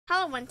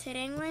Hello, and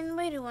today I'm going to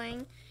be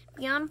doing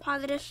Beyond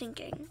Positive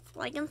Thinking.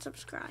 Like and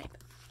subscribe.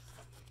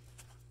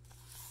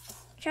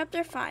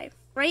 Chapter 5.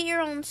 Write your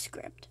own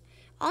script.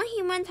 All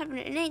humans have an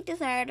innate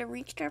desire to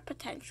reach their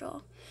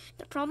potential.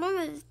 The problem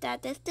is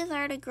that this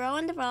desire to grow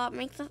and develop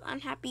makes us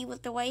unhappy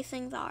with the way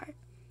things are.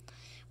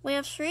 We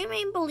have three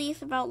main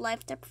beliefs about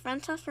life that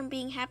prevents us from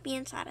being happy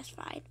and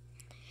satisfied.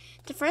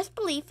 The first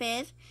belief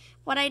is,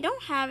 what I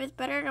don't have is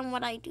better than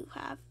what I do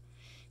have.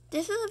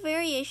 This is a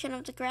variation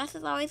of the grass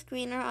is always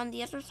greener on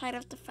the other side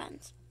of the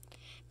fence.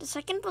 The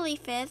second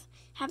belief is,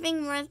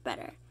 having more is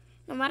better.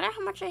 No matter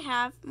how much I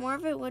have, more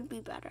of it would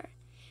be better.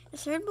 The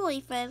third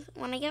belief is,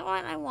 when I get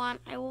what I want,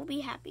 I will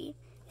be happy.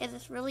 Is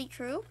this really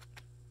true?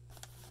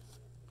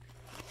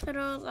 So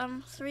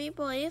those three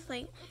beliefs,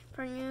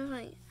 for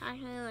you,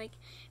 actually,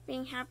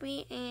 being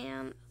happy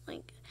and,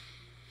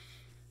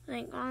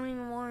 wanting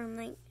more,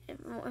 and,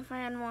 if I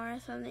had more or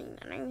something,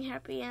 then I'd be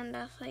happy, and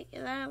that's,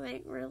 is that,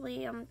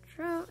 really,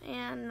 true?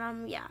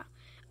 And, yeah.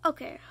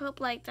 Okay, hope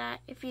that.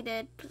 If you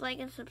did, please like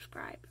and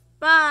subscribe.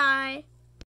 Bye!